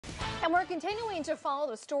And we're continuing to follow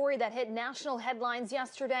the story that hit national headlines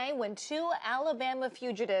yesterday when two Alabama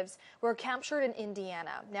fugitives were captured in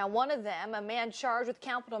Indiana. Now, one of them, a man charged with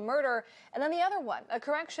capital murder, and then the other one, a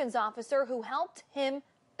corrections officer who helped him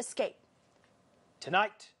escape.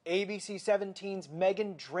 Tonight, ABC 17's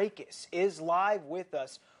Megan Drakis is live with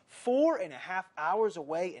us 4.5 hours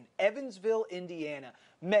away in Evansville, Indiana.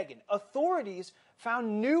 Megan, authorities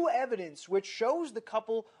found new evidence which shows the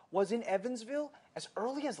couple was in Evansville as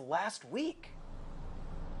early as last week.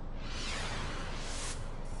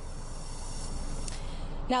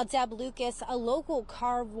 Now, Deb Lucas, a local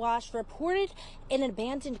car wash, reported an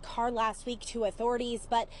abandoned car last week to authorities,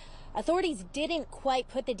 but authorities didn't quite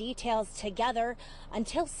put the details together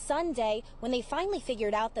until Sunday when they finally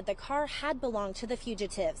figured out that the car had belonged to the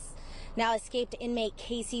fugitives. Now, escaped inmate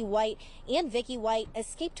Casey White and Vicky White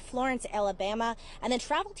escaped Florence, Alabama, and then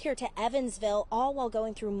traveled here to Evansville, all while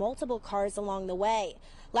going through multiple cars along the way.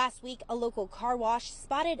 Last week, a local car wash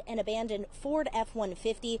spotted an abandoned Ford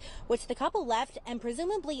F-150, which the couple left and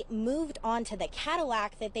presumably moved on to the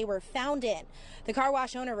Cadillac that they were found in. The car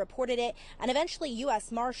wash owner reported it, and eventually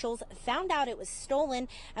U.S. Marshals found out it was stolen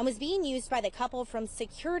and was being used by the couple from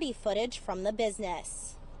security footage from the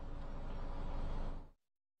business.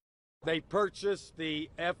 They purchased the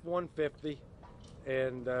F-150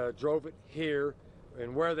 and drove it here,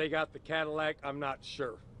 and where they got the Cadillac, I'm not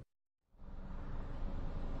sure.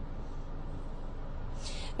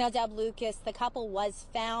 Now, Deb Lucas, the couple was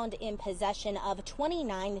found in possession of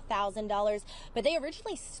 $29,000, but they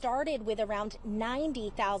originally started with around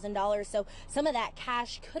 $90,000, so some of that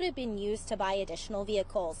cash could have been used to buy additional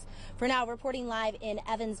vehicles. For now, reporting live in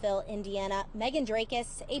Evansville, Indiana, Megan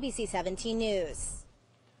Drakis, ABC 17 News.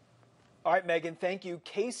 All right, Megan, thank you.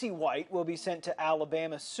 Casey White will be sent to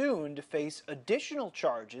Alabama soon to face additional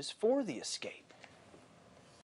charges for the escape.